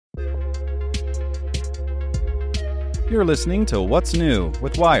You're listening to What's New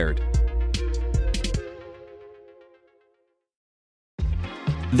with Wired.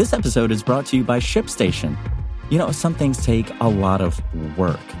 This episode is brought to you by ShipStation. You know, some things take a lot of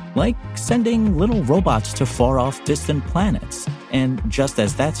work, like sending little robots to far-off distant planets. And just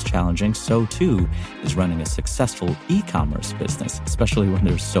as that's challenging, so too is running a successful e-commerce business, especially when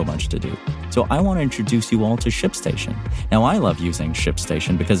there's so much to do. So I want to introduce you all to ShipStation. Now, I love using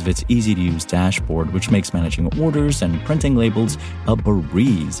ShipStation because of its easy-to-use dashboard, which makes managing orders and printing labels a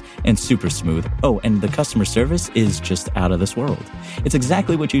breeze and super smooth. Oh, and the customer service is just out of this world. It's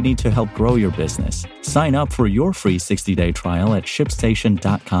exactly what you need to help grow your business. Sign up for your free 60-day trial at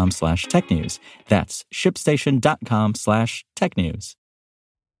shipstation.com/technews. That's shipstation.com/technews.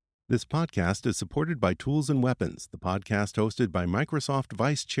 This podcast is supported by Tools and Weapons, the podcast hosted by Microsoft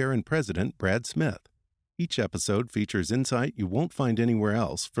Vice Chair and President Brad Smith. Each episode features insight you won't find anywhere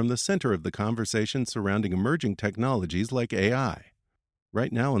else from the center of the conversation surrounding emerging technologies like AI.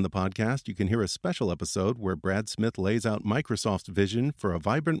 Right now on the podcast, you can hear a special episode where Brad Smith lays out Microsoft's vision for a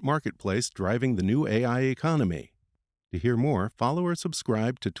vibrant marketplace driving the new AI economy. To hear more, follow or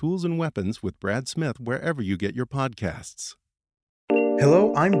subscribe to Tools and Weapons with Brad Smith wherever you get your podcasts.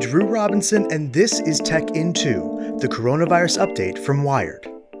 Hello, I'm Drew Robinson, and this is Tech Into, the coronavirus update from Wired.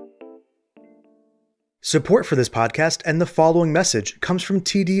 Support for this podcast and the following message comes from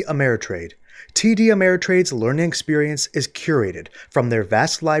TD Ameritrade. TD Ameritrade's learning experience is curated from their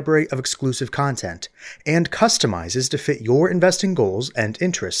vast library of exclusive content and customizes to fit your investing goals and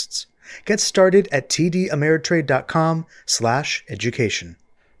interests. Get started at tdameritrade.com/education.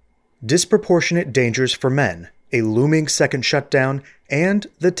 Disproportionate dangers for men, a looming second shutdown, and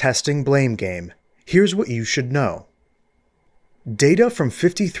the testing blame game. Here's what you should know. Data from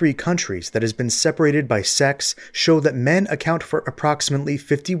 53 countries that has been separated by sex show that men account for approximately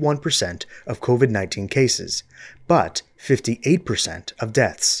 51% of COVID-19 cases, but 58% of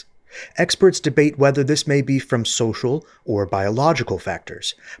deaths. Experts debate whether this may be from social or biological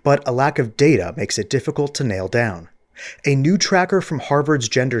factors, but a lack of data makes it difficult to nail down. A new tracker from Harvard's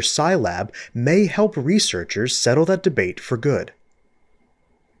Gender Sci Lab may help researchers settle that debate for good.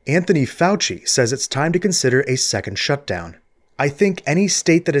 Anthony Fauci says it's time to consider a second shutdown. I think any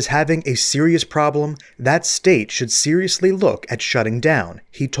state that is having a serious problem, that state should seriously look at shutting down,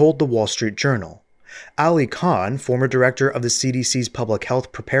 he told the Wall Street Journal. Ali Khan, former director of the CDC's Public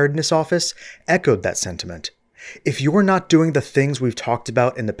Health Preparedness Office, echoed that sentiment. If you're not doing the things we've talked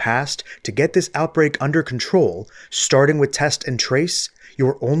about in the past to get this outbreak under control, starting with test and trace,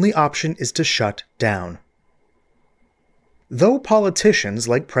 your only option is to shut down. Though politicians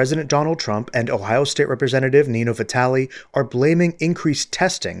like President Donald Trump and Ohio State Representative Nino Vitale are blaming increased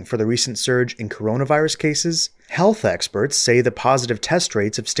testing for the recent surge in coronavirus cases, health experts say the positive test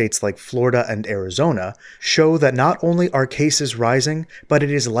rates of states like Florida and Arizona show that not only are cases rising, but it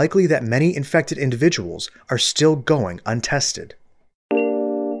is likely that many infected individuals are still going untested.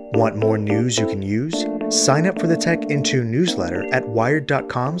 Want more news you can use? Sign up for the Tech Into newsletter at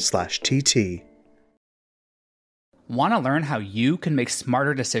wired.com/TT. Want to learn how you can make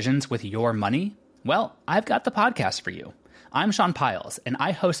smarter decisions with your money? Well, I've got the podcast for you. I'm Sean Piles, and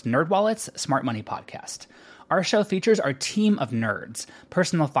I host NerdWallet's Smart Money Podcast. Our show features our team of nerds,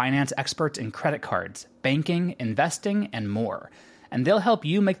 personal finance experts in credit cards, banking, investing, and more. And they'll help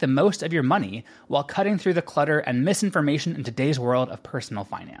you make the most of your money while cutting through the clutter and misinformation in today's world of personal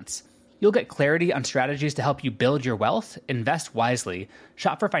finance. You'll get clarity on strategies to help you build your wealth, invest wisely,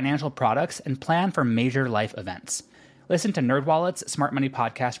 shop for financial products, and plan for major life events. Listen to NerdWallet's Smart Money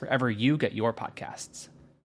Podcast wherever you get your podcasts.